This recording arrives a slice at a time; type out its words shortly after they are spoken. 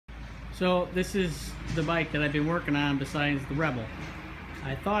So this is the bike that I've been working on besides the Rebel.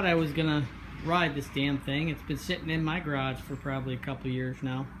 I thought I was gonna ride this damn thing. It's been sitting in my garage for probably a couple years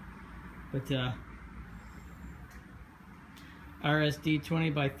now. But RSD 20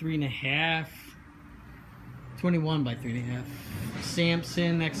 by 3.5, 21 by 3.5,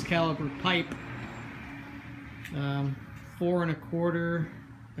 Samson Excalibur pipe, 4 1/4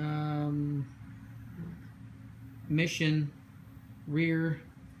 Mission rear,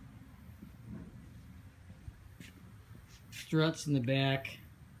 struts in the back,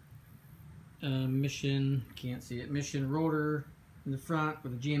 Mission, can't see it, Mission rotor in the front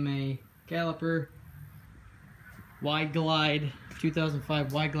with a GMA caliper, wide glide,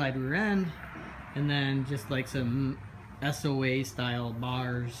 2005 wide glide rear end, and then just like some SOA style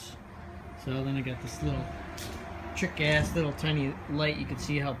bars. So then I got this little trick ass little tiny light. You can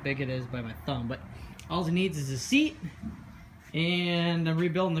see how big it is by my thumb, but all it needs is a seat, and I'm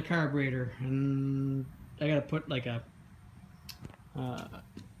rebuilding the carburetor, and I gotta put like a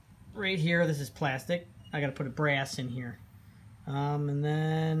right here, this is plastic, I gotta put a brass in here, and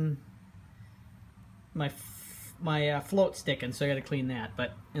then my float's sticking, so I gotta clean that.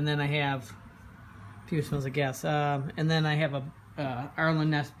 But and then I have a few smells of gas, and then I have a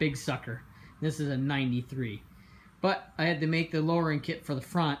Leikness big sucker. This is a 93, but I had to make the lowering kit for the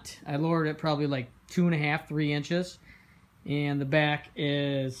front. I lowered it probably like 2.5, 3 inches, and the back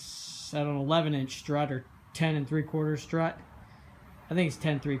is, I don't know, 11-inch strut or 10 3/4 strut. I think it's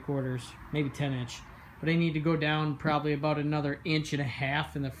 10 3/4, maybe 10-inch. But I need to go down probably about another 1.5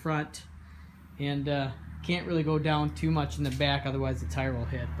 inches in the front, and can't really go down too much in the back, otherwise the tire will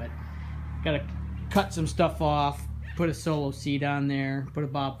hit. But gotta cut some stuff off, put a solo seat on there, put a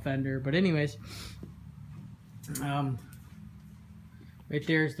bob fender. But anyways, right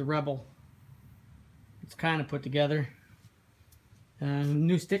there's the Rebel. It's kind of put together.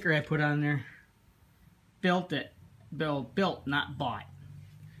 New sticker I put on there. Built, not bought.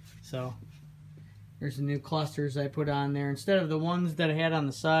 So there's the new clusters I put on there. Instead of the ones that I had on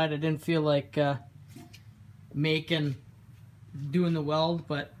the side, I didn't feel like doing the weld,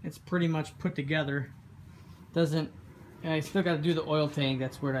 but it's pretty much put together. I still got to do the oil tank.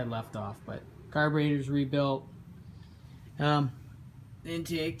 That's where I left off. But carburetor's rebuilt.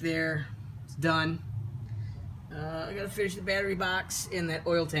 Intake there, it's done. I gotta finish the battery box in that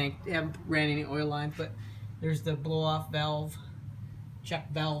oil tank. I haven't ran any oil lines, but there's the blow-off valve, check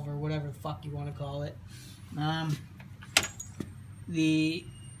valve, or whatever the fuck you want to call it. The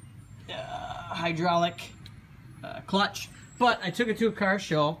hydraulic clutch. But I took it to a car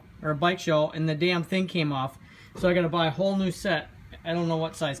show, or a bike show, and the damn thing came off. So I gotta buy a whole new set. I don't know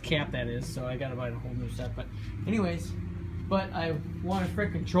what size cap that is, so I gotta buy a whole new set. But anyways, I want a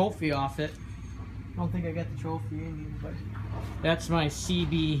freaking trophy off it. I don't think I got the trophy in here, but that's my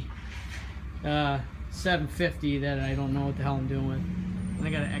CB 750 that I don't know what the hell I'm doing with. And I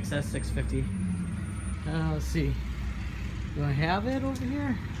got an XS 650. Let's see. Do I have it over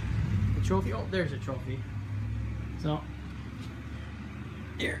here? The trophy? Oh, there's a trophy. So,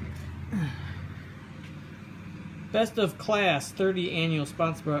 here. Best of Class 30 annual,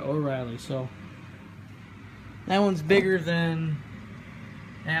 sponsored by O'Reilly. So, that one's bigger than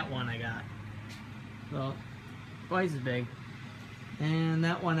that one I got. So, twice as big. And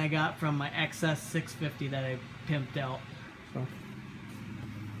that one I got from my XS 650 that I pimped out. So,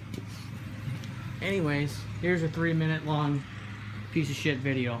 anyways, here's a 3-minute long piece of shit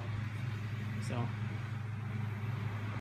video. So.